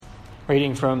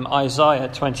Reading from Isaiah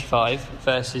 25,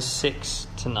 verses 6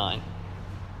 to 9.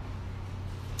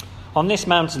 On this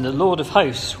mountain the Lord of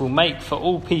hosts will make for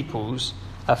all peoples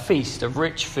a feast of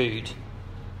rich food,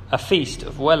 a feast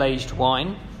of well-aged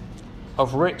wine,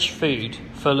 of rich food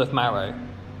full of marrow,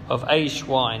 of aged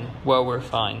wine well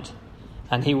refined.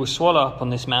 And he will swallow up on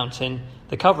this mountain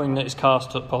the covering that is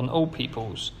cast upon all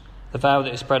peoples, the veil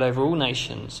that is spread over all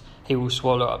nations. He will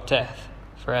swallow up death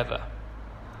forever.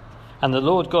 And the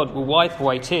Lord God will wipe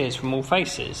away tears from all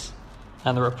faces,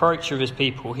 and the reproach of his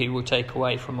people he will take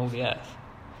away from all the earth.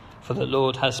 For the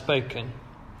Lord has spoken.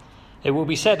 It will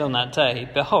be said on that day,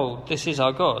 behold, this is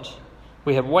our God.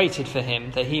 We have waited for him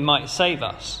that he might save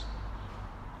us.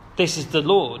 This is the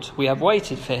Lord, we have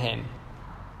waited for him.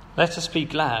 Let us be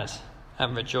glad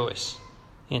and rejoice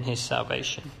in his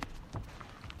salvation.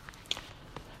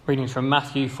 Reading from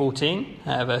Matthew 14,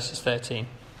 verses 13.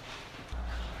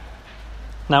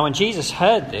 Now when Jesus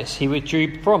heard this, he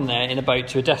withdrew from there in a boat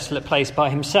to a desolate place by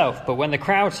himself. But when the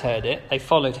crowds heard it, they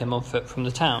followed him on foot from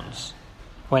the towns.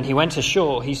 When he went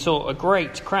ashore, he saw a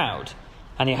great crowd,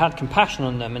 and he had compassion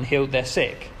on them and healed their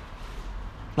sick.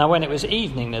 Now when it was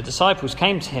evening, the disciples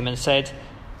came to him and said,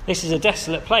 "This is a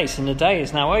desolate place, and the day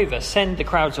is now over. Send the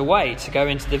crowds away to go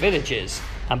into the villages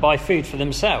and buy food for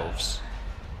themselves."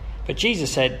 But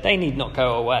Jesus said, "They need not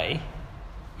go away.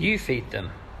 You feed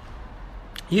them.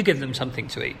 You give them something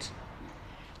to eat."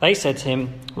 They said to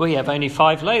him, "We have only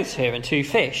 5 loaves here and 2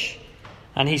 fish."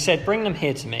 And he said, "Bring them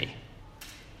here to me."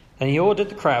 Then he ordered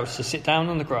the crowds to sit down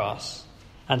on the grass,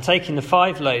 and taking the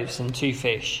 5 loaves and 2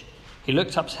 fish, he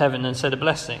looked up to heaven and said a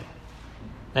blessing.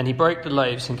 Then he broke the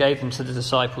loaves and gave them to the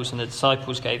disciples, and the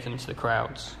disciples gave them to the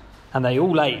crowds. And they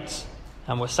all ate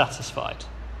and were satisfied.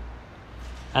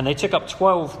 And they took up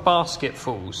 12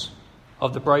 basketfuls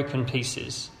of the broken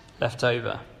pieces left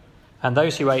over. And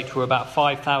those who ate were about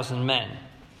 5,000 men,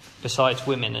 besides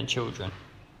women and children.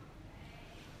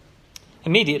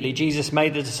 Immediately Jesus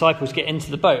made the disciples get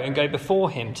into the boat and go before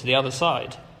him to the other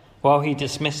side, while he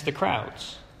dismissed the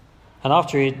crowds. And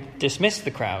after he had dismissed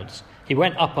the crowds, he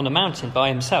went up on a mountain by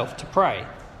himself to pray.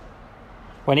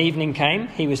 When evening came,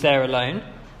 he was there alone.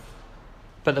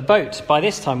 But the boat by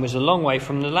this time was a long way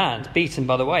from the land, beaten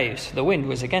by the waves, for the wind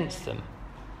was against them.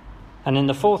 And in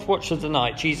the 4th watch of the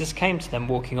night, Jesus came to them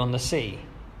walking on the sea.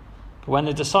 But when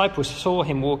the disciples saw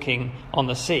him walking on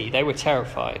the sea, they were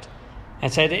terrified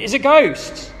and said, "It is a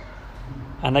ghost!"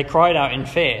 And they cried out in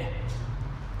fear.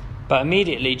 But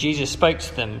immediately Jesus spoke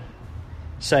to them,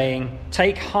 saying,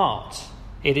 "Take heart,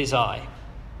 it is I.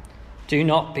 Do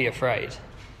not be afraid."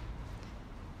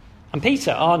 And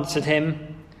Peter answered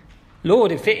him,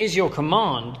 "Lord, if it is your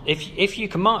command, if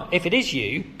it is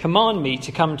you, command me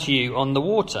to come to you on the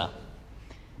water."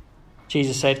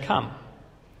 Jesus said, "Come."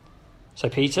 So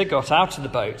Peter got out of the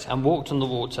boat and walked on the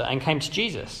water and came to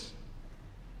Jesus.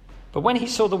 But when he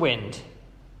saw the wind,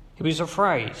 he was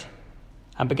afraid,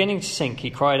 and beginning to sink, he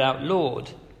cried out,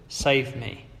 "Lord, save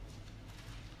me."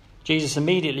 Jesus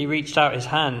immediately reached out his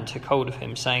hand, took hold of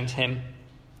him, saying to him,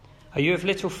 "Are you of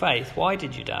little faith? Why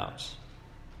did you doubt?"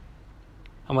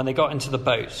 And when they got into the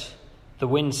boat, the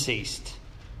wind ceased,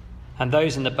 and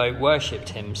those in the boat worshipped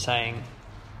him, saying,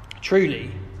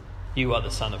 "Truly, you are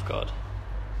the Son of God."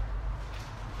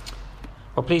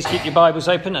 Well, please keep your Bibles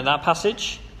open at that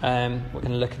passage. We're going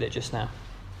to look at it just now.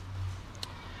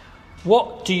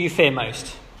 What do you fear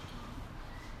most?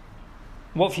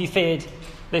 What have you feared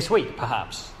this week,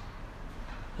 perhaps?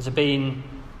 Has it been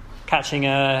catching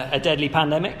a deadly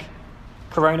pandemic?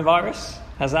 Coronavirus?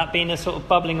 Has that been a sort of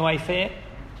bubbling away fear?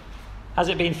 Has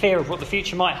it been fear of what the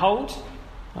future might hold?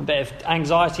 A bit of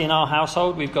anxiety in our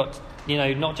household. We've got,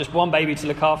 not just one baby to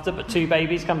look after, but 2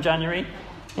 babies come January.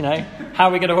 How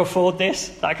are we going to afford this?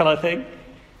 That kind of thing.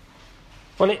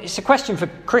 Well, it's a question for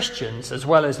Christians as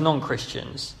well as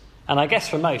non-Christians. And I guess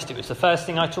for most, it was the first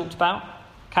thing I talked about,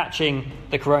 catching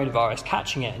the coronavirus,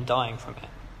 catching it and dying from it.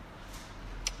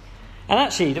 And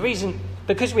actually, the reason,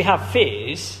 because we have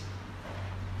fears,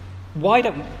 why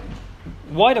don't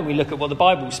we look at what the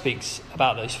Bible speaks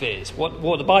about those fears?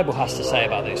 What the Bible has to say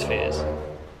about those fears?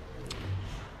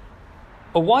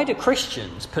 Or why do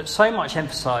Christians put so much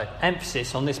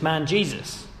emphasis on this man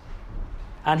Jesus?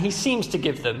 And he seems to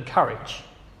give them courage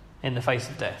in the face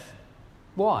of death.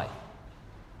 Why?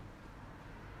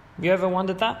 Have you ever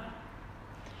wondered that?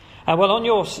 Well, on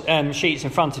your sheets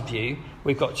in front of you,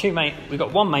 we've got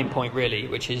one main point really,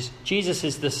 which is Jesus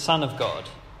is the Son of God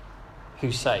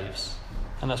who saves.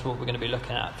 And that's what we're going to be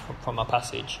looking at from our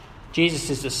passage. Jesus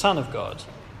is the Son of God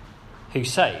who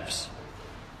saves.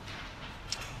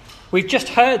 We've just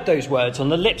heard those words on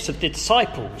the lips of the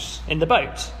disciples in the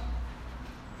boat.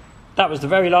 That was the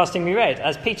very last thing we read.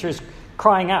 As Peter is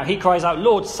crying out. He cries out,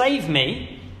 "Lord, save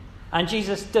me." And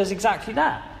Jesus does exactly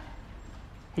that.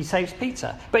 He saves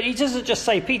Peter. But he doesn't just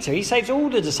save Peter, he saves all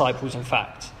the disciples, in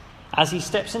fact. As he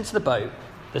steps into the boat,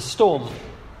 the storm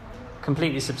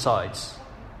completely subsides.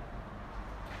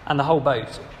 And the whole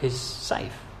boat is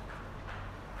safe.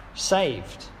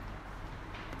 Saved.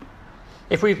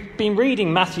 If we've been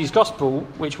reading Matthew's Gospel,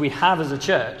 which we have as a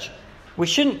church, we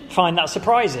shouldn't find that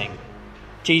surprising.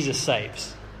 Jesus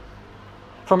saves.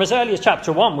 From as early as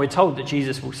chapter 1, we're told that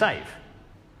Jesus will save.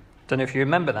 Don't know if you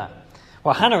remember that.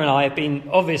 Well, Hannah and I have been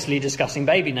obviously discussing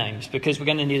baby names because we're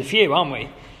going to need a few, aren't we?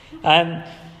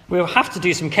 We'll have to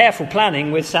do some careful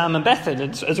planning with Sam and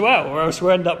Bethan as well, or else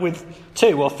we'll end up with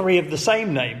 2 or 3 of the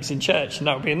same names in church, and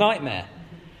that would be a nightmare.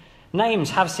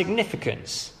 Names have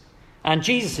significance, and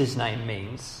Jesus' name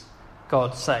means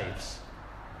God saves.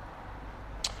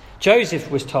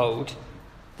 Joseph was told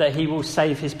that he will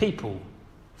save his people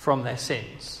from their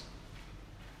sins.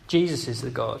 Jesus is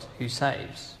the God who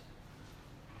saves.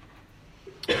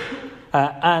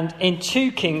 And in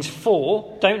 2 Kings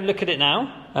 4, don't look at it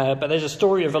now, but there's a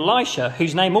story of Elisha,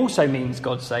 whose name also means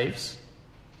God saves,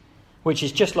 which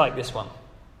is just like this one.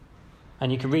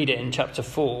 And you can read it in chapter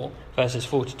 4, verses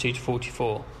 42 to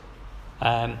 44.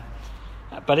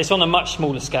 But it's on a much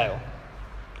smaller scale.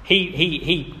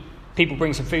 People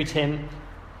bring some food to him,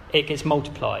 it gets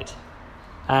multiplied,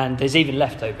 and there's even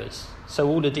leftovers. So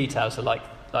all the details are like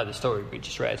the story we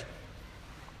just read.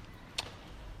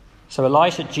 So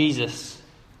Elisha, Jesus,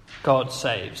 God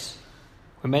saves.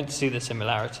 We're meant to see the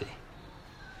similarity.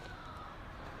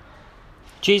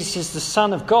 Jesus is the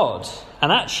Son of God.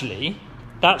 And actually,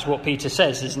 that's what Peter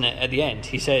says, isn't it, at the end?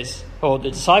 He says, or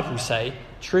the disciples say,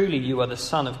 "Truly you are the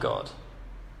Son of God."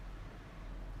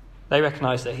 They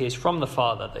recognise that he is from the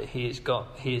Father, that he is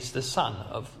the Son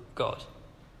of God.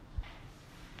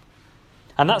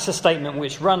 And that's a statement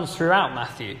which runs throughout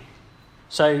Matthew.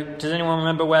 So, does anyone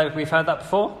remember where we've heard that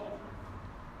before?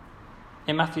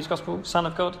 In Matthew's Gospel, Son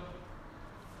of God?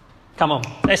 Come on,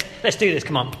 let's do this,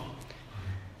 come on.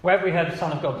 Where have we heard the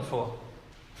Son of God before?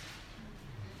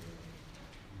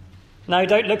 No,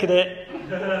 don't look at it.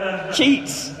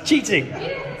 Cheating. You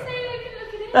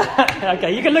didn't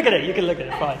say we can look at it. Okay, you can look at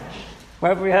it, fine.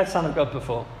 Where have we heard Son of God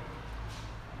before?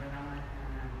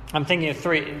 I'm thinking of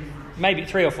 3, maybe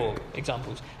 3 or 4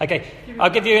 examples. Okay, I'll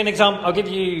give you an example. I'll give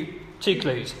you 2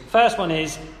 clues. First one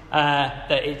is that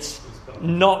it's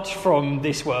not from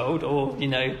this world, or,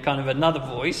 kind of another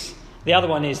voice. The other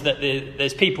one is that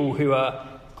there's people who are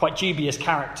quite dubious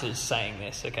characters saying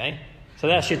this, okay? So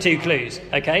that's your 2 clues,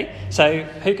 okay? So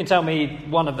who can tell me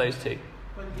one of those 2?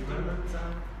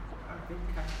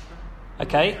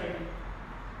 Okay.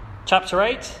 Chapter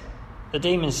 8, the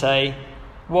demons say,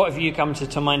 "What have you come to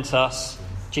torment us,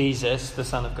 Jesus, the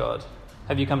Son of God?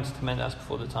 Have you come to torment us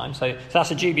before the time?" So that's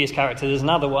a dubious character. There's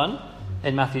another one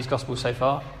in Matthew's Gospel so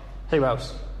far. Who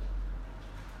else?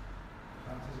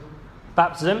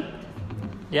 Baptism.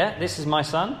 Yeah, "This is my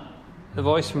son," the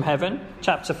voice from heaven.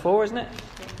 Chapter 4, isn't it?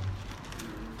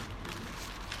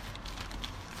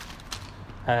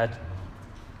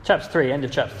 Chapter 3, end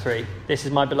of chapter 3. "This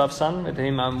is my beloved son, with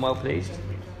whom I am well pleased."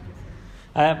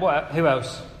 Who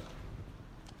else?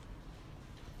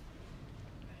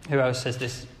 Who else says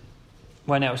this?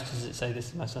 When else does it say, "This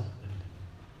is my son"?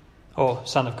 Or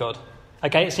Son of God?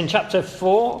 Okay, it's in chapter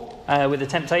 4 with the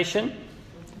temptation.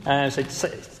 So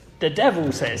the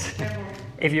devil says,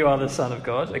 "If you are the Son of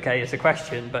God." Okay, it's a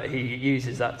question, but he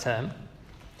uses that term.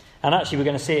 And actually we're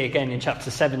going to see it again in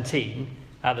chapter 17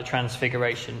 at the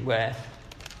Transfiguration, where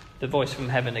the voice from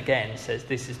heaven again says,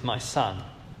 "This is my son."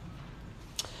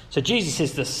 So Jesus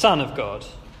is the Son of God.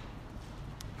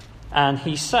 And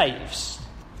he saves.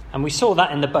 And we saw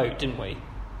that in the boat, didn't we?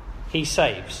 He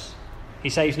saves. He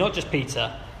saves not just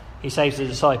Peter, he saves the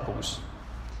disciples.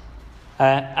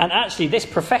 And actually this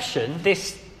profession,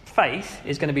 this faith,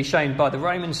 is going to be shown by the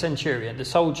Roman centurion, the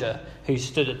soldier who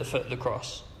stood at the foot of the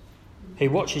cross, who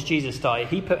watches Jesus die.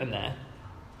 He put him there.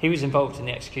 He was involved in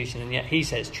the execution, and yet he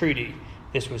says, "Truly,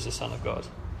 this was the Son of God."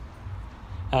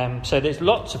 So there's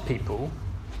lots of people,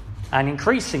 and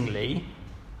increasingly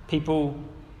people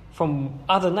from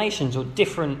other nations or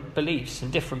different beliefs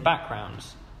and different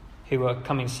backgrounds who are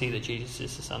coming to see that Jesus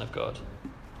is the Son of God.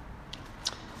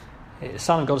 The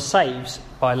Son of God saves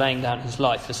by laying down his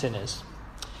life for sinners.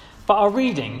 But our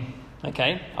reading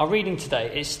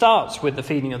today, it starts with the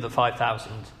feeding of the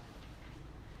 5,000.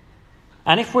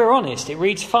 And if we're honest, it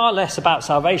reads far less about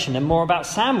salvation and more about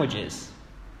sandwiches.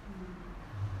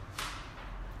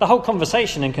 The whole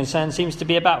conversation and concern seems to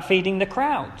be about feeding the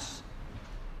crowds.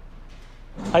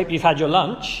 Hope you've had your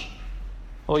lunch,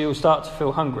 or you'll start to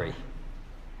feel hungry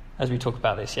as we talk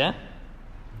about this, yeah?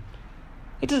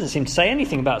 It doesn't seem to say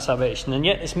anything about salvation, and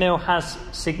yet this meal has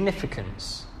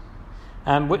significance.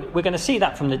 We're going to see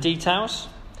that from the details,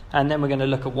 and then we're going to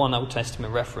look at one Old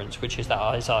Testament reference, which is that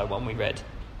Isaiah one we read.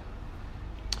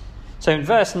 So in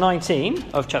verse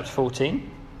 19 of chapter 14,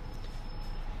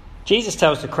 Jesus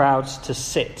tells the crowds to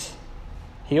sit.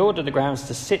 He ordered the crowds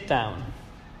to sit down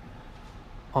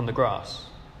on the grass.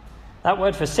 That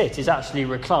word for sit is actually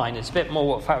recline. It's a bit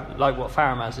more like what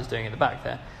Faramaz is doing at the back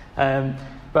there.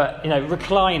 But,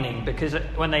 reclining, because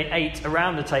when they ate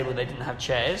around the table, they didn't have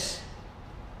chairs.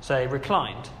 So they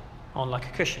reclined on like a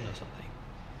cushion or something.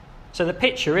 So the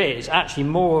picture is actually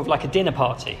more of like a dinner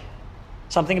party.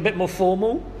 Something a bit more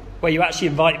formal, where you actually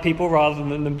invite people rather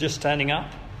than them just turning up.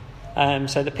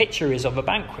 So the picture is of a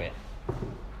banquet,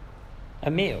 a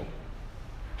meal.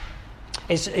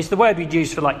 It's the word we'd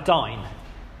use for like dine,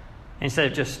 instead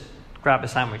of just grab a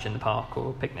sandwich in the park or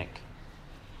a picnic.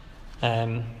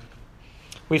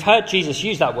 We've heard Jesus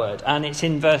use that word, and it's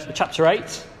in chapter 8.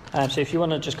 So if you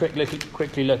want to just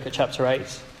quickly look at chapter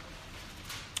 8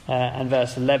 and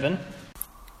verse 11.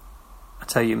 I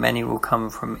tell you, many will come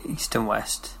from east and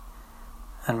west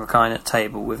and recline at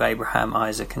table with Abraham,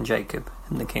 Isaac and Jacob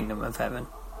in the kingdom of heaven.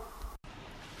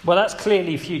 Well, that's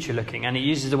clearly future looking, and it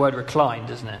uses the word recline,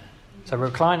 doesn't it? So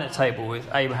recline at table with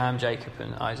Abraham, Jacob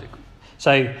and Isaac.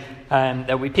 So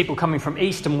there'll be people coming from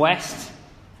east and west.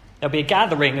 There'll be a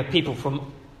gathering of people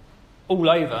from all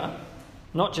over,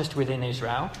 not just within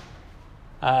Israel,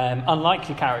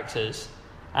 unlikely characters,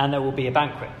 and there will be a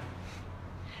banquet.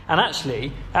 And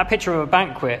actually, that picture of a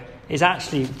banquet is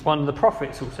actually one of the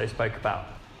prophets also spoke about.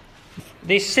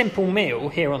 This simple meal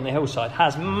here on the hillside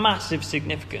has massive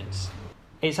significance.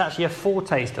 It's actually a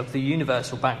foretaste of the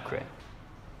universal banquet.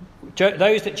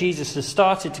 Those that Jesus has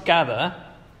started to gather,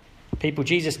 people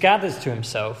Jesus gathers to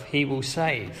himself, he will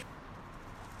save.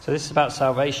 So this is about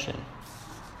salvation.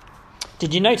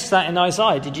 Did you notice that in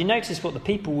Isaiah? Did you notice what the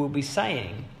people will be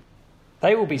saying?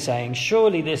 They will be saying,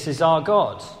 surely this is our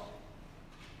God.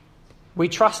 We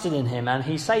trusted in him and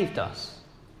he saved us.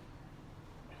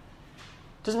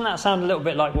 Doesn't that sound a little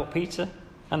bit like what Peter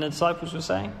and the disciples were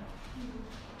saying?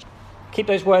 Keep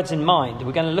those words in mind.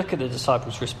 We're going to look at the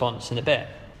disciples' response in a bit.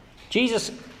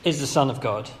 Jesus is the Son of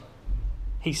God.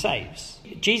 He saves.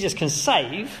 Jesus can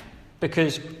save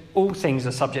because all things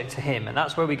are subject to him. And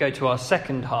that's where we go to our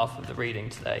second half of the reading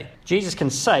today. Jesus can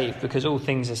save because all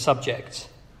things are subject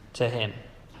to him.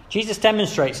 Jesus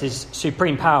demonstrates his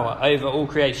supreme power over all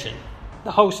creation.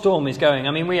 The whole storm is going.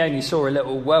 I mean, we only saw a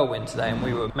little whirlwind today and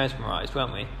we were mesmerised,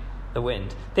 weren't we? The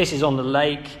wind. This is on the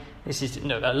lake. This is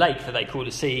a lake that they call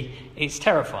the sea. It's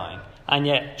terrifying. And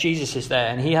yet Jesus is there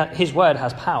and his word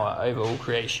has power over all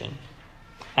creation.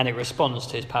 And it responds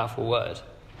to his powerful word.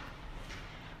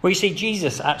 We see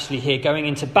Jesus actually here going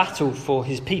into battle for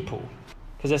his people.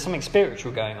 Because there's something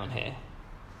spiritual going on here.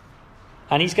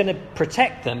 And he's going to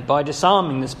protect them by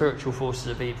disarming the spiritual forces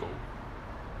of evil.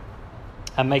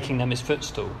 And making them his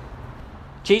footstool.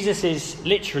 Jesus is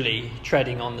literally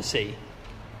treading on the sea.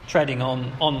 Treading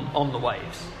on the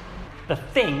waves. The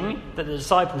thing that the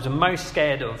disciples are most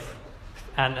scared of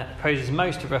and poses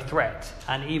most of a threat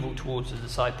and evil towards the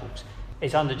disciples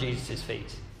is under Jesus'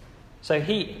 feet. So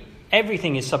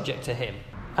everything is subject to him.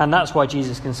 And that's why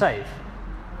Jesus can save.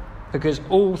 Because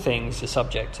all things are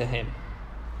subject to him.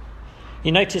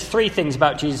 You notice three things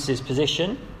about Jesus'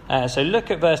 position. So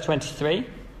look at verse 23.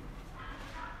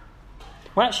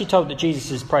 We're actually told that Jesus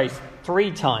is praised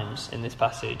 3 times in this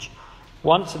passage.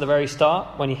 Once at the very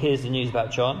start, when he hears the news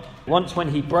about John. Once when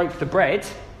he broke the bread,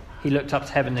 he looked up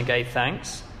to heaven and gave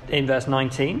thanks, in verse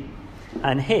 19.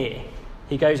 And here,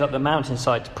 he goes up the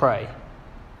mountainside to pray.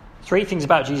 3 things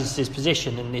about Jesus'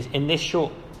 position in this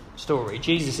short story.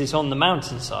 Jesus is on the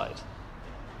mountainside.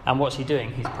 And what's he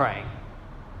doing? He's praying.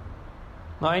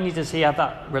 Not only does he have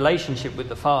that relationship with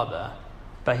the Father,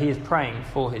 but he is praying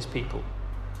for his people.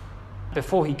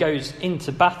 Before he goes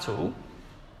into battle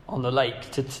on the lake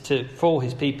for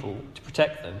his people, to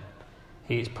protect them,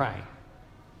 he is praying.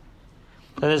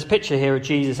 So there's a picture here of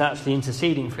Jesus actually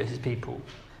interceding for his people.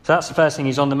 So that's the first thing,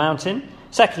 he's on the mountain.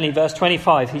 Secondly, verse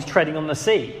 25, he's treading on the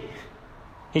sea.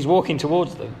 He's walking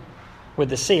towards them with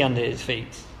the sea under his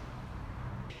feet.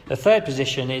 The third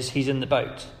position is he's in the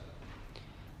boat.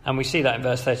 And we see that in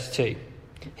verse 32.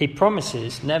 He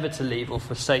promises never to leave or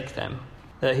forsake them,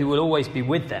 that he will always be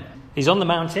with them. He's on the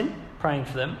mountain, praying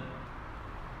for them.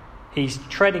 He's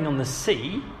treading on the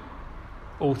sea.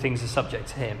 All things are subject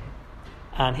to him.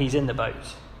 And he's in the boat.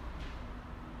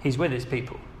 He's with his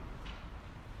people.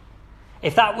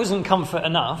 If that wasn't comfort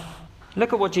enough,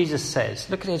 look at what Jesus says.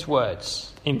 Look at his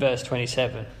words in verse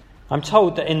 27. I'm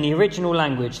told that in the original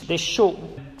language, this short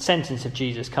sentence of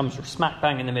Jesus comes smack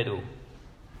bang in the middle.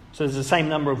 So there's the same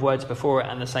number of words before it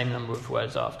and the same number of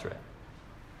words after it.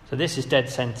 So this is dead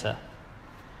centre.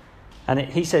 And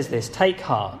he says this, "Take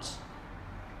heart,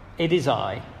 it is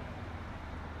I,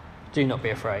 do not be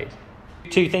afraid."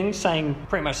 Two things saying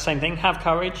pretty much the same thing. Have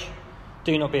courage,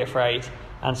 do not be afraid.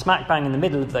 And smack bang in the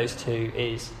middle of those two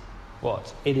is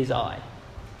what? It is I.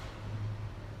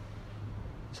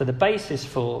 So the basis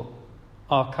for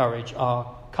our courage,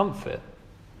 our comfort,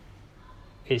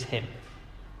 is him.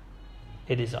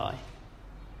 It is I.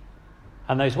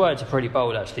 And those words are pretty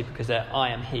bold actually, because they're I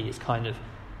am he is kind of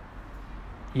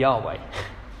Yahweh.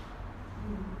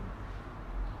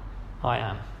 I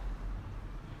am.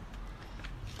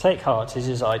 Take heart, it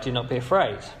is I, do not be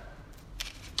afraid.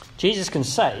 Jesus can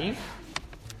save,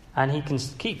 and he can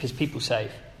keep his people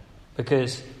safe,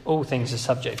 because all things are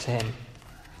subject to him.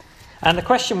 And the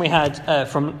question we had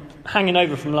from hanging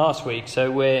over from last week, so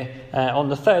we're on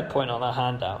the third point on our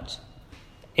handout,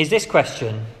 is this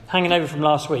question, hanging over from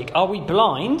last week: are we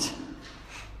blind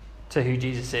to who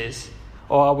Jesus is,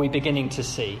 or are we beginning to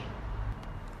see?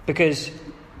 Because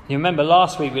you remember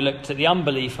last week we looked at the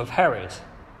unbelief of Herod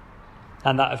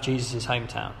and that of Jesus'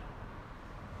 hometown.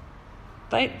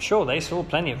 They saw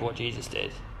plenty of what Jesus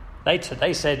did.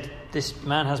 They said, this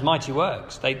man has mighty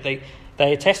works. They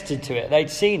attested to it. They'd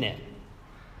seen it.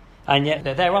 And yet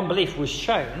their unbelief was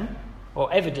shown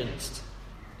or evidenced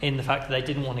in the fact that they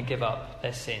didn't want to give up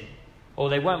their sin. Or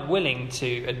they weren't willing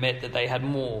to admit that they had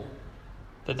more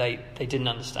that they didn't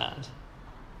understand.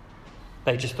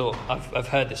 They just thought, I've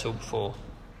heard this all before.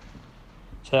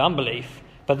 So unbelief.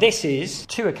 But this is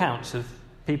two accounts of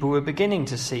people who are beginning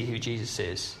to see who Jesus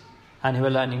is and who are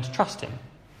learning to trust him.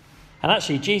 And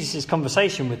actually Jesus'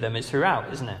 conversation with them is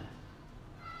throughout, isn't it?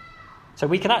 So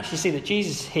we can actually see that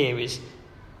Jesus here is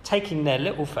taking their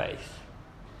little faith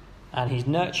and he's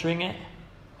nurturing it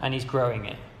and he's growing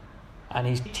it. And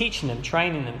he's teaching them,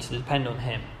 training them to depend on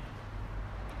him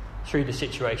through the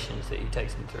situations that he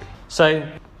takes them through.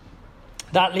 So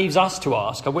that leaves us to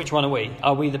ask, which one are we?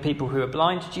 Are we the people who are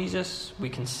blind to Jesus? We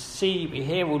can see, we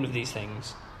hear all of these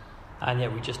things, and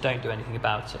yet we just don't do anything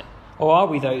about it. Or are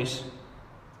we those,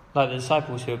 like the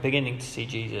disciples, who are beginning to see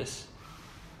Jesus,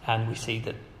 and we see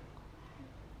that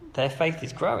their faith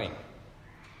is growing?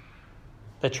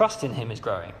 Their trust in him is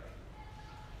growing.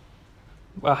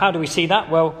 Well, how do we see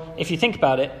that? Well, if you think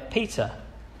about it, Peter,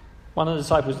 one of the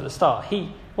disciples at the start,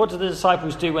 what do the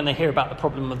disciples do when they hear about the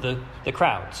problem of the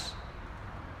crowds?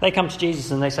 They come to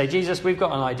Jesus and they say, Jesus, we've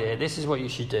got an idea. This is what you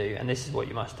should do, and this is what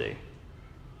you must do.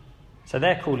 So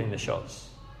they're calling the shots.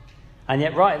 And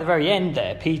yet right at the very end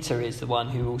there, Peter is the one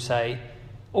who will say,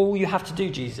 all you have to do,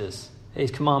 Jesus,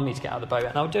 is command me to get out of the boat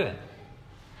and I'll do it.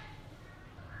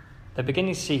 They're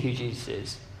beginning to see who Jesus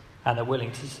is, and they're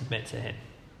willing to submit to him.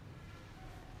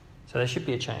 So there should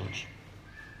be a change.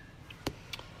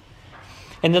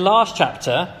 In the last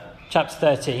chapter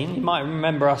 13, you might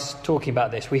remember us talking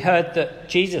about this. We heard that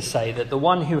Jesus say that to the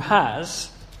one who has,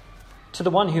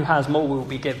 more will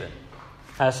be given.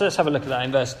 So let's have a look at that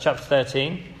in chapter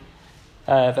 13,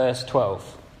 verse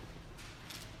 12.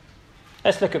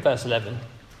 Let's look at verse 11.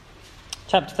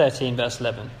 Chapter 13, verse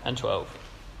 11 and 12.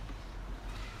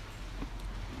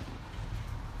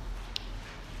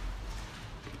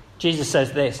 Jesus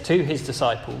says this to his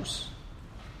disciples: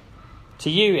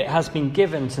 to you it has been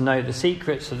given to know the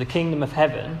secrets of the kingdom of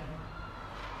heaven,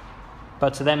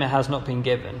 but to them it has not been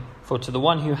given. For to the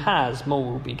one who has, more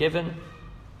will be given,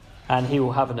 and he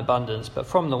will have an abundance. But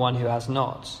from the one who has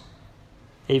not,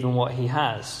 even what he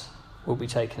has will be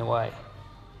taken away.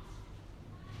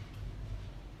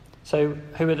 So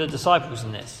who are the disciples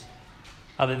in this?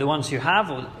 Are they the ones who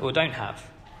have or don't have?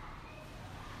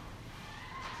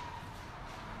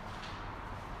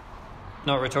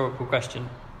 Not a rhetorical question.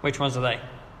 Which ones are they?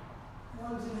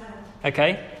 Ones who have.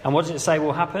 Okay, and what does it say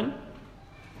will happen?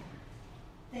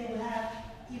 They will have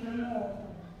even more.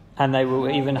 And they will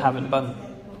even have an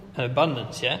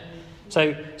abundance, yeah?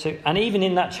 So, and even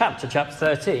in that chapter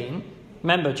 13,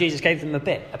 remember Jesus gave them a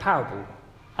parable.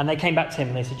 And they came back to him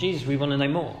and they said, Jesus, we want to know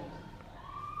more.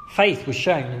 Faith was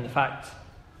shown in the fact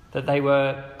that they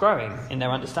were growing in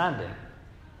their understanding.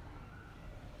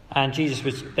 And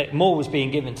more was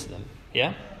being given to them,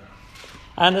 yeah?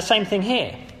 And the same thing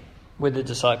here with the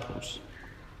disciples.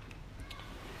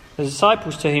 The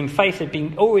disciples to whom faith had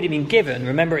already been given,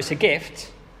 remember it's a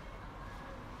gift,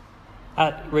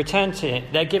 return to him,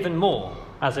 they're given more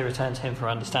as they return to him for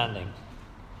understanding.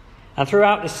 And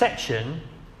throughout this section,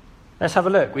 let's have a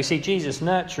look. We see Jesus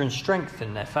nurture and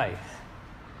strengthen their faith.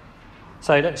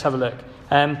 So let's have a look.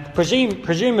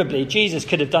 Presumably, Jesus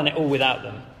could have done it all without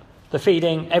them. The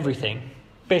feeding, everything.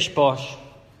 Bish bosh,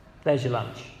 there's your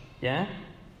lunch. Yeah?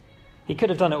 He could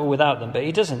have done it all without them, but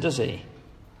he doesn't, does he?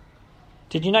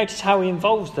 Did you notice how he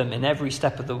involves them in every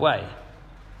step of the way?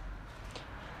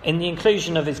 In the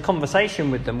inclusion of his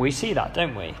conversation with them, we see that,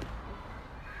 don't we?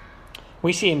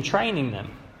 We see him training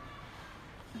them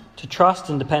to trust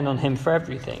and depend on him for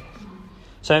everything.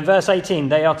 So in verse 18,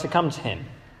 they are to come to him.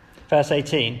 Verse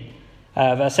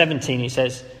 17, he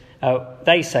says,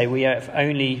 they say, we have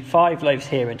only 5 loaves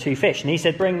here and 2 fish. And he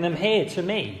said, bring them here to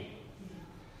me.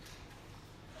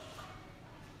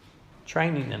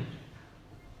 Training them.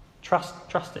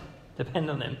 Trust him. Depend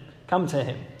on him. Come to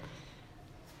him.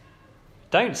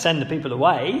 Don't send the people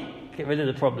away. Get rid of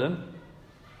the problem.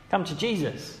 Come to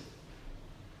Jesus.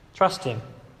 Trust him.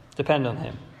 Depend on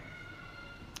him.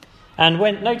 And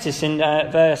notice in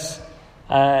verse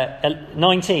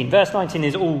 19. Verse 19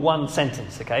 is all one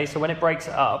sentence, okay? So when it breaks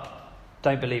it up,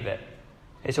 don't believe it.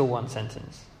 It's all one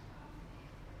sentence.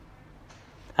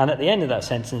 And at the end of that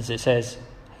sentence it says,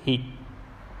 he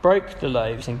broke the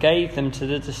loaves and gave them to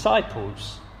the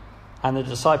disciples, and the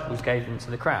disciples gave them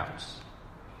to the crowds.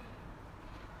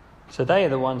 So they are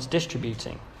the ones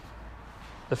distributing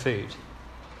the food.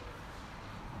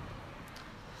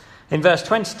 In verse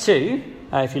 22,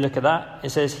 if you look at that, it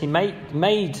says he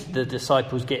made the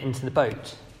disciples get into the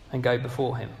boat and go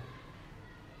before him.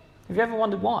 Have you ever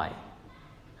wondered why?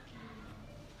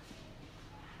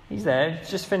 He's there, he's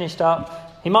just finished up.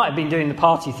 He might have been doing the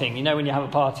party thing. You know when you have a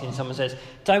party and someone says,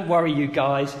 don't worry you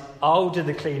guys, I'll do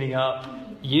the cleaning up,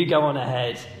 you go on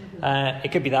ahead.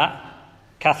 It could be that.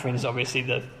 Catherine is obviously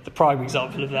the prime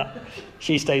example of that.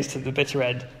 She stays to the bitter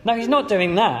end. No, he's not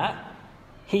doing that.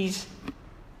 He's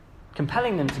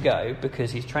compelling them to go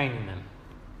because he's training them.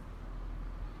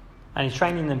 And he's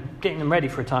training them, getting them ready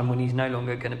for a time when he's no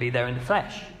longer going to be there in the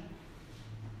flesh.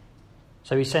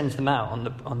 So he sends them out on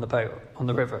the boat, on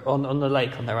the river, on the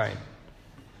lake on their own.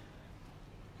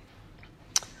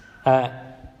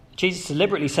 Jesus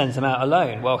deliberately sends them out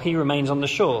alone while he remains on the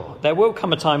shore. There will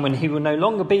come a time when he will no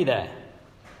longer be there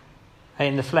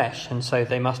in the flesh, and so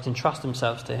they must entrust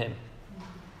themselves to him.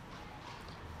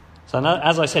 So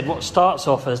as I said, what starts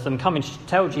off as them coming to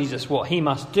tell Jesus what he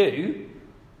must do,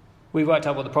 we worked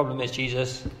out what the problem is,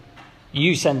 Jesus.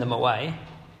 You send them away.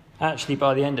 Actually,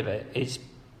 by the end of it, it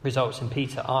results in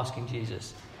Peter asking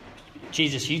Jesus,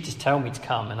 Jesus, you just tell me to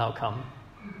come and I'll come.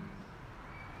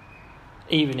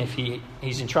 Even if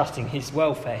he's entrusting his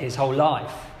welfare, his whole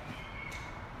life,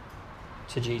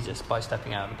 to Jesus by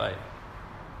stepping out of the boat.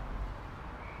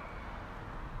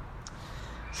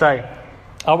 So,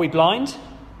 are we blind?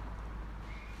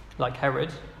 Like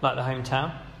Herod, like the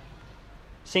hometown?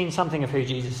 Seen something of who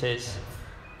Jesus is,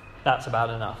 that's about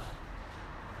enough.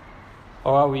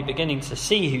 Or are we beginning to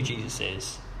see who Jesus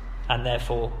is, and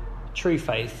therefore true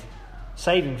faith,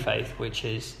 saving faith, which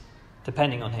is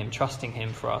depending on him, trusting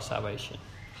him for our salvation?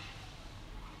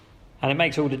 And it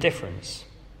makes all the difference.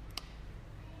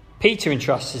 Peter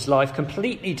entrusts his life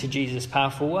completely to Jesus'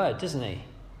 powerful word, doesn't he?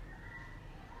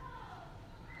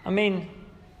 I mean,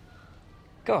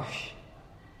 gosh,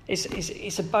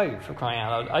 it's a boat, for crying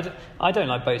out loud. I don't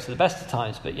like boats at the best of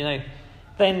times, but,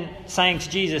 then saying to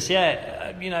Jesus,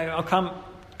 I'll come,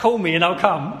 call me and I'll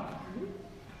come.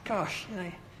 Gosh,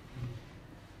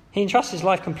 He entrusts his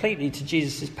life completely to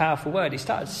Jesus' powerful word. He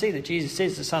started to see that Jesus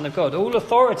is the Son of God. All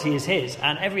authority is his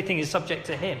and everything is subject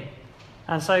to him.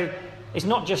 And so it's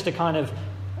not just a kind of,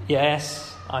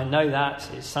 yes, I know that,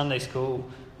 it's Sunday school,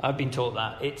 I've been taught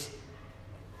that. It's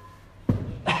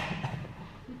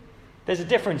there's a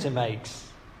difference it makes.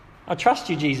 I trust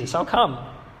you, Jesus, I'll come.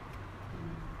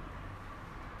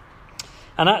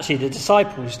 And actually the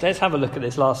disciples, let's have a look at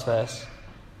this last verse.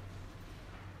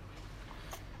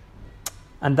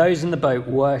 And those in the boat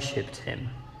worshipped him.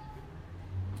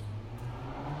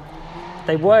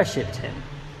 They worshipped him.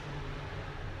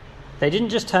 They didn't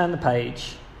just turn the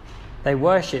page. They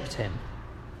worshipped him.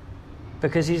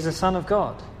 Because he's the Son of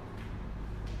God.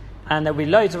 And there'll be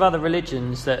loads of other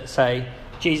religions that say,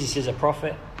 Jesus is a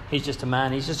prophet, he's just a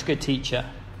man, he's just a good teacher.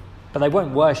 But they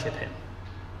won't worship him.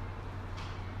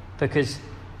 Because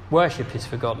worship is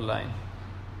for God alone.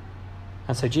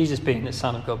 And so Jesus being the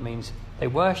Son of God means they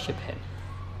worship him.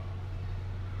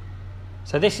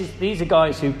 So these are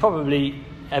guys who probably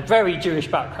have very Jewish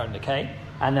background, okay?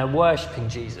 And they're worshipping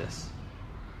Jesus.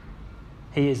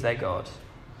 He is their God.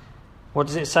 What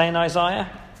does it say in Isaiah?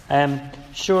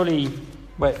 Surely,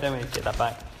 wait, let me get that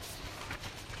back.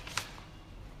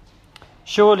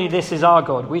 Surely this is our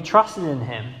God. We trusted in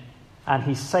him and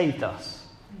he saved us.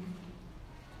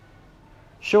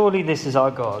 Surely this is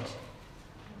our God.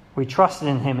 We trusted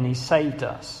in him and he saved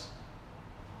us.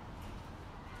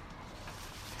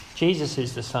 Jesus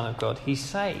is the Son of God. He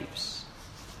saves.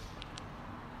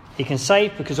 He can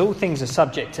save because all things are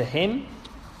subject to him.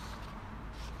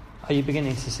 Are you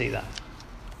beginning to see that?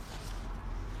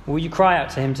 Will you cry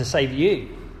out to him to save you?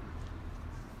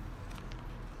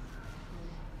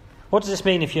 What does this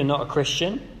mean if you're not a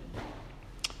Christian?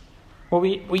 Well,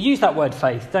 we use that word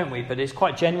faith, don't we? But it's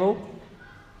quite general.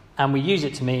 And we use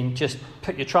it to mean just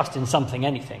put your trust in something,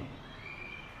 anything.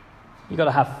 You've got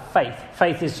to have faith.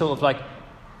 Faith is sort of like,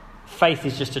 faith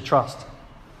is just a trust.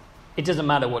 It doesn't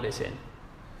matter what it's in.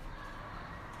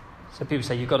 So people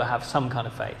say you've got to have some kind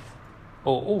of faith.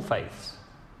 Or all faiths.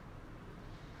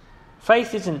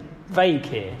 Faith isn't vague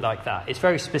here like that. It's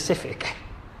very specific.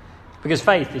 Because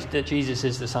faith is that Jesus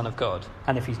is the Son of God.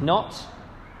 And if he's not,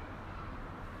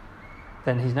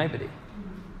 then he's nobody.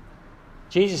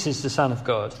 Jesus is the Son of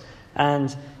God.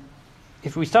 And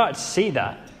if we start to see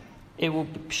that, it will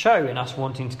show in us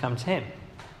wanting to come to him.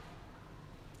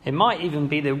 It might even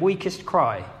be the weakest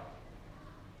cry.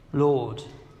 Lord,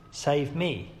 save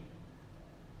me.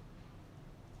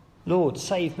 Lord,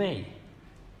 save me.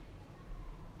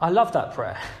 I love that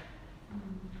prayer.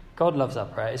 God loves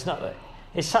that prayer.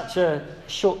 It's such a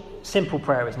short, simple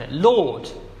prayer, isn't it? Lord,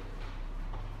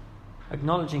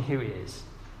 acknowledging who he is,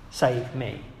 save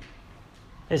me.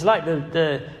 It's like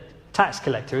the tax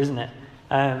collector, isn't it?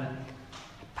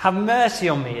 Have mercy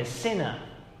on me, a sinner.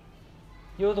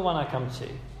 You're the one I come to.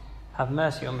 Have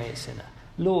mercy on me, a sinner.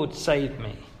 Lord, save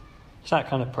me. It's that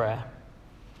kind of prayer.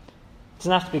 It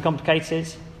doesn't have to be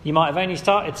complicated. You might have only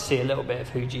started to see a little bit of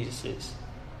who Jesus is.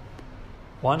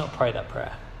 Why not pray that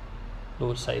prayer?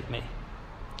 Lord, save me.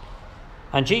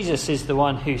 And Jesus is the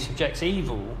one who subjects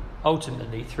evil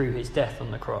ultimately through his death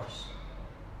on the cross.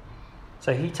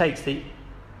 So he takes the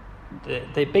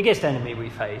biggest enemy we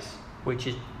face, which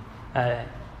is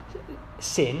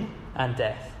sin and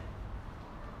death.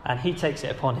 And he takes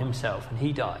it upon himself and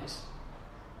he dies.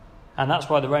 And that's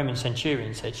why the Roman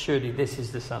centurion said, surely this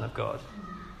is the Son of God.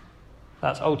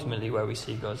 That's ultimately where we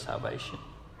see God's salvation.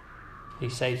 He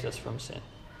saves us from sin.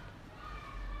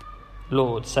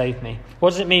 Lord, save me.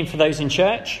 What does it mean for those in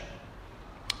church?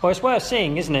 Well, it's worth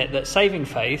seeing, isn't it, that saving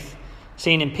faith,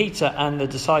 seen in Peter and the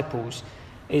disciples,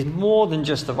 is more than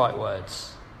just the right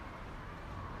words.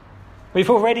 We've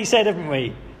already said, haven't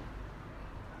we?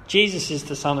 Jesus is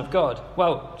the Son of God.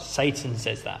 Well, Satan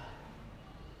says that.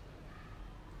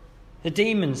 The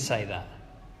demons say that.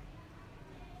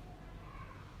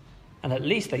 And at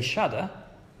least they shudder.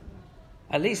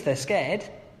 At least they're scared.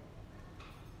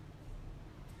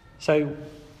 So,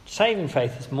 saving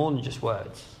faith is more than just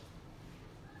words.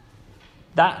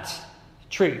 That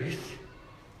truth,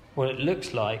 what it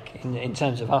looks like in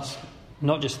terms of us,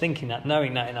 not just thinking that,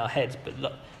 knowing that in our heads,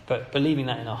 but believing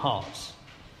that in our hearts,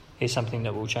 is something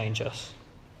that will change us.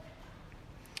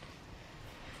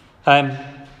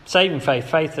 Saving faith,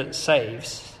 faith that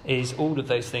saves, is all of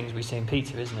those things we see in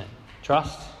Peter, isn't it?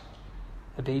 Trust,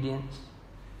 obedience,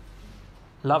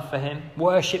 love for him,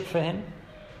 worship for him.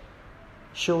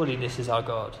 Surely this is our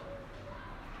God.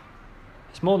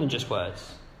 It's more than just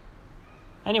words.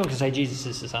 Anyone can say Jesus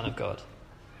is the Son of God.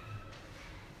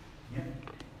 Yeah.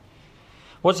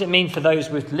 What does it mean for those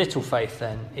with little faith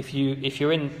then? If you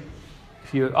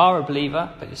are a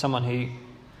believer, but you're someone who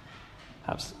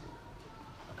perhaps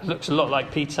looks a lot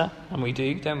like Peter, and we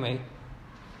do, don't we?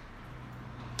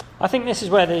 I think this is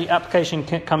where the application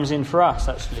comes in for us,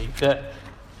 actually, that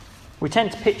we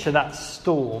tend to picture that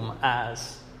storm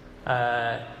as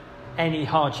any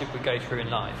hardship we go through in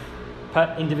life,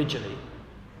 individually.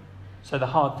 So the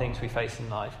hard things we face in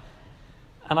life.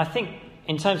 And I think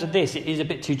in terms of this, it is a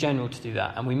bit too general to do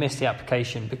that, and we miss the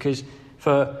application, because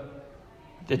for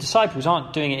the disciples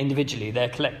aren't doing it individually, they're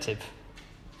collective.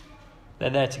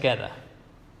 They're there together.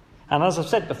 And as I've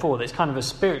said before, there's kind of a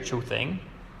spiritual thing.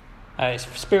 It's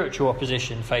spiritual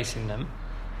opposition facing them.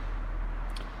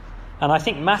 And I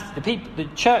think the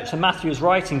church that Matthew is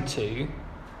writing to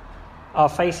are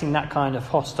facing that kind of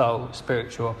hostile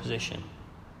spiritual opposition.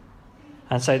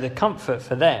 And so the comfort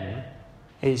for them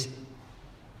is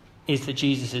that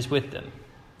Jesus is with them.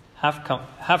 Have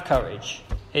courage.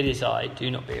 It is I. Do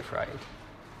not be afraid.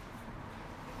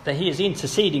 That he is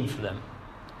interceding for them.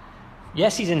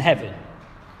 Yes, he's in heaven,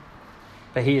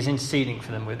 but he is interceding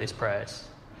for them with his prayers.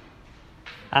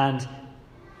 And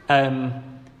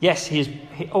yes,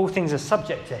 all things are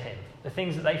subject to him. The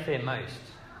things that they fear most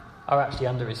are actually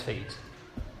under his feet.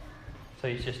 So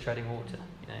he's just treading water,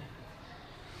 you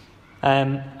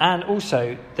know. And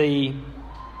also, he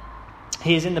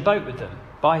is in the boat with them.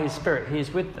 By his Spirit, he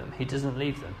is with them. He doesn't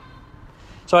leave them.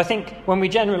 So I think when we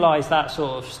generalise that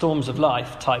sort of storms of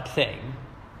life type thing,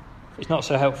 It's not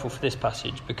so helpful for this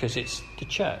passage because it's the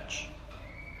church.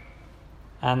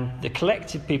 And the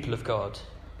collective people of God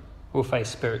will face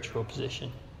spiritual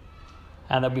opposition.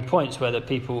 And there'll be points where the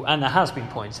people, and there has been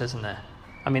points, hasn't there?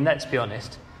 I mean, let's be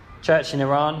honest. Church in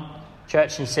Iran,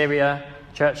 church in Syria,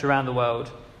 church around the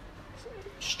world,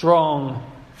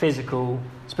 strong physical,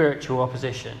 spiritual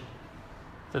opposition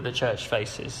that the church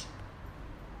faces.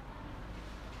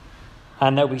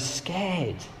 And they'll be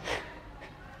scared.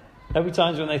 There'll be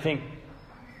times when they think,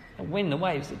 the wind, the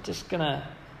waves are just going to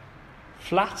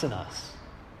flatten us.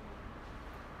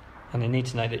 And they need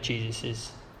to know that Jesus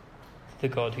is the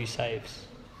God who saves.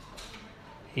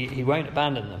 He won't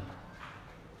abandon them.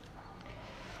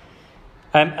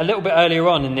 A little bit earlier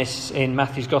on in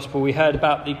Matthew's Gospel, we heard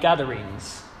about the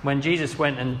Gadarenes. When Jesus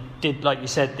went and did, like you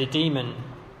said, the demon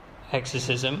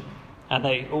exorcism, and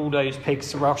all those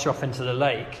pigs rush off into the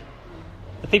lake,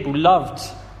 the people loved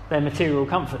their material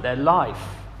comfort, their life,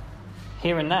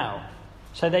 here and now.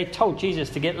 So they told Jesus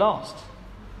to get lost.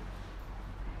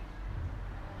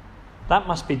 That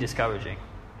must be discouraging.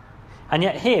 And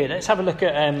yet here, let's have a look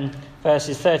at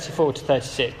verses 34 to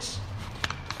 36.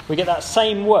 We get that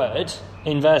same word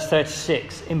in verse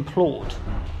 36, implored.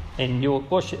 In your,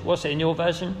 what's it in your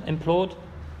version? Implored?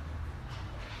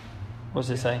 What does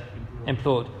it say?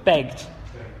 Implored. Begged.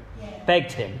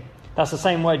 Begged him. That's the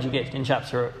same word you get in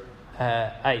chapter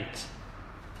 8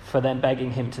 for them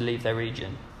begging him to leave their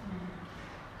region.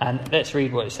 And let's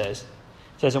read what it says.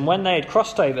 It says, and when they had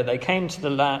crossed over, they came to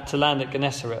land at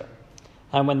Gennesaret.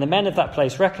 And when the men of that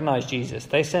place recognized Jesus,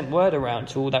 they sent word around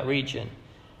to all that region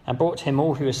and brought to him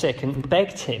all who were sick and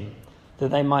begged him that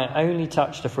they might only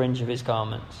touch the fringe of his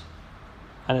garments.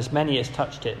 And as many as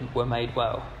touched it were made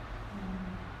well.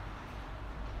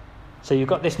 So you've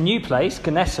got this new place,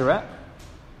 Gennesaret,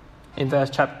 in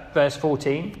verse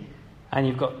 14, and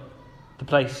you've got the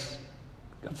place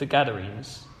of the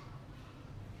Gadarenes.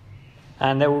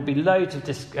 And there will be loads of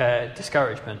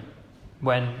discouragement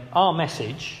when our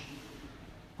message,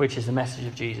 which is the message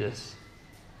of Jesus,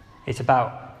 it's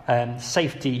about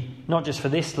safety, not just for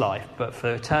this life, but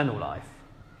for eternal life.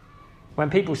 When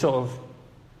people sort of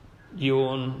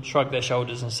yawn, shrug their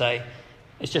shoulders and say,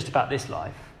 it's just about this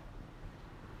life,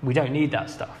 we don't need that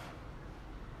stuff,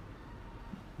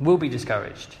 we'll be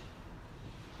discouraged.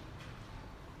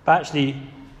 But actually,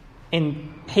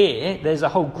 in here, there's a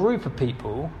whole group of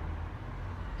people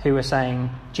who are saying,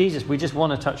 Jesus, we just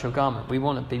want to touch your garment. We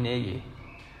want to be near you.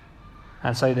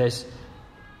 And so there's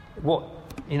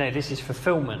this is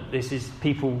fulfillment. This is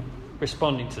people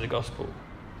responding to the gospel.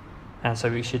 And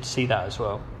so we should see that as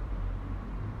well.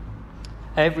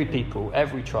 Every people,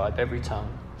 every tribe, every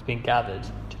tongue has been gathered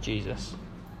to Jesus.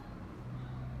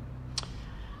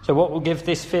 So what will give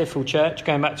this fearful church,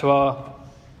 going back to our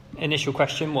initial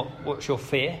question, what's your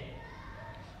fear?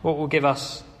 What will give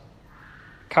us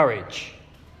courage?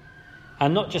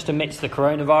 And not just amidst the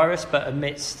coronavirus, but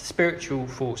amidst spiritual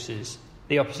forces,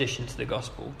 the opposition to the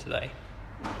gospel today.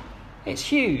 It's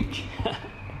huge.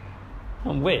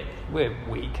 And we're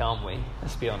weak, aren't we?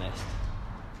 Let's be honest.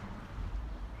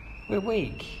 We're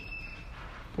weak.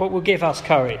 What will give us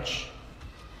courage?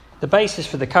 The basis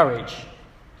for the courage.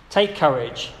 Take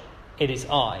courage. It is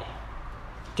I.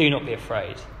 Do not be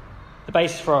afraid. The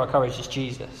basis for our courage is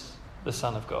Jesus, the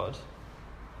Son of God.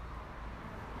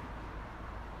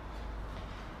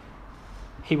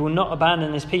 He will not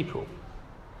abandon his people.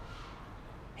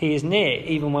 He is near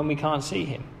even when we can't see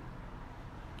him.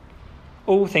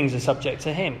 All things are subject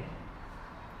to him.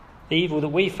 The evil that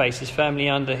we face is firmly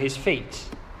under his feet.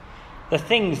 The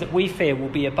things that we fear will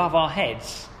be above our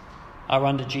heads are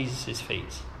under Jesus'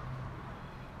 feet.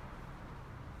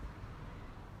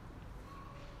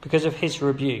 Because of his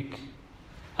rebuke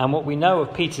and what we know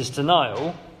of Peter's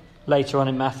denial later on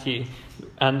in Matthew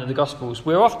and the Gospels,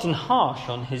 we're often harsh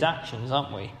on his actions,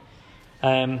 aren't we?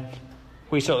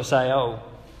 We sort of say, oh,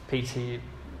 Peter, you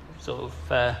sort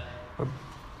of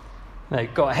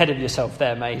got ahead of yourself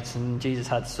there, mate, and Jesus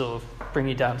had to sort of bring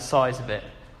you down to size a bit.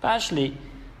 But actually,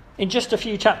 in just a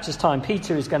few chapters' time,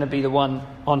 Peter is going to be the one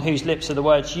on whose lips are the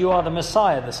words, you are the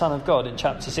Messiah, the Son of God, in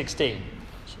chapter 16.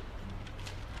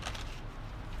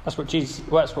 That's what Peter's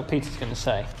going to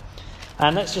say.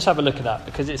 And let's just have a look at that,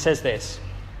 because it says this.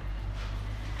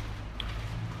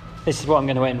 This is what I'm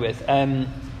going to end with.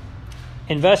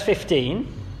 In verse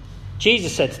 15,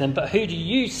 Jesus said to them, but who do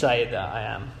you say that I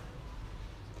am?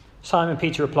 Simon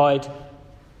Peter replied,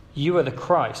 you are the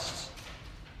Christ,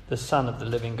 the Son of the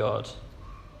living God.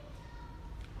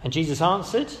 And Jesus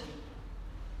answered,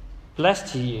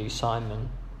 blessed are you, Simon,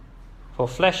 for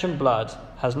flesh and blood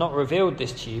has not revealed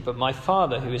this to you, but my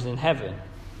Father who is in heaven.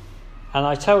 And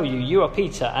I tell you, you are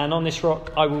Peter, and on this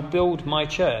rock I will build my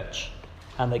church,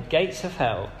 and the gates of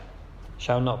hell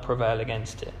shall not prevail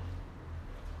against it.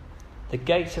 The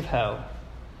gates of hell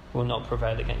will not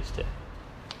prevail against it.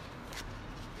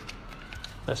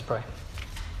 Let's pray.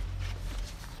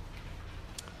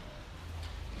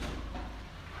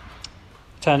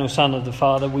 Eternal Son of the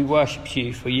Father, we worship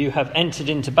you, for you have entered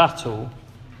into battle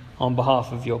on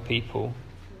behalf of your people.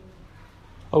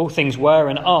 All things were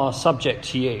and are subject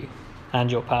to you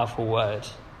and your powerful word.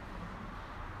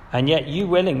 And yet you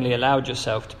willingly allowed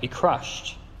yourself to be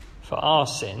crushed for our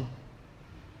sin,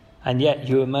 and yet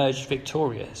you emerged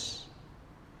victorious.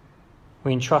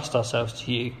 We entrust ourselves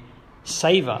to you.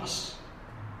 Save us.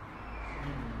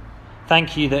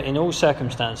 Thank you that in all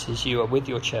circumstances you are with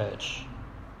your church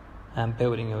and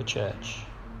building your church,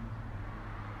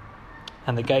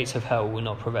 and the gates of hell will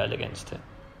not prevail against it.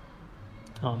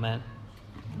 Amen.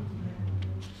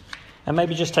 And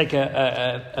maybe just take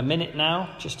a minute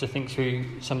now just to think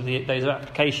through some of those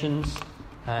applications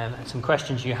and some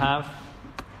questions you have.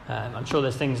 I'm sure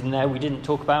there's things in there we didn't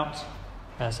talk about,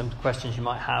 some questions you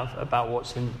might have about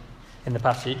what's in the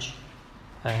passage.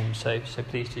 So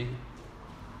please do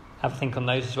have a think on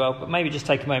those as well. But maybe just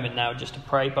take a moment now just to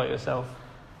pray by yourself,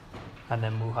 and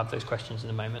then we'll have those questions in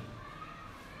a moment.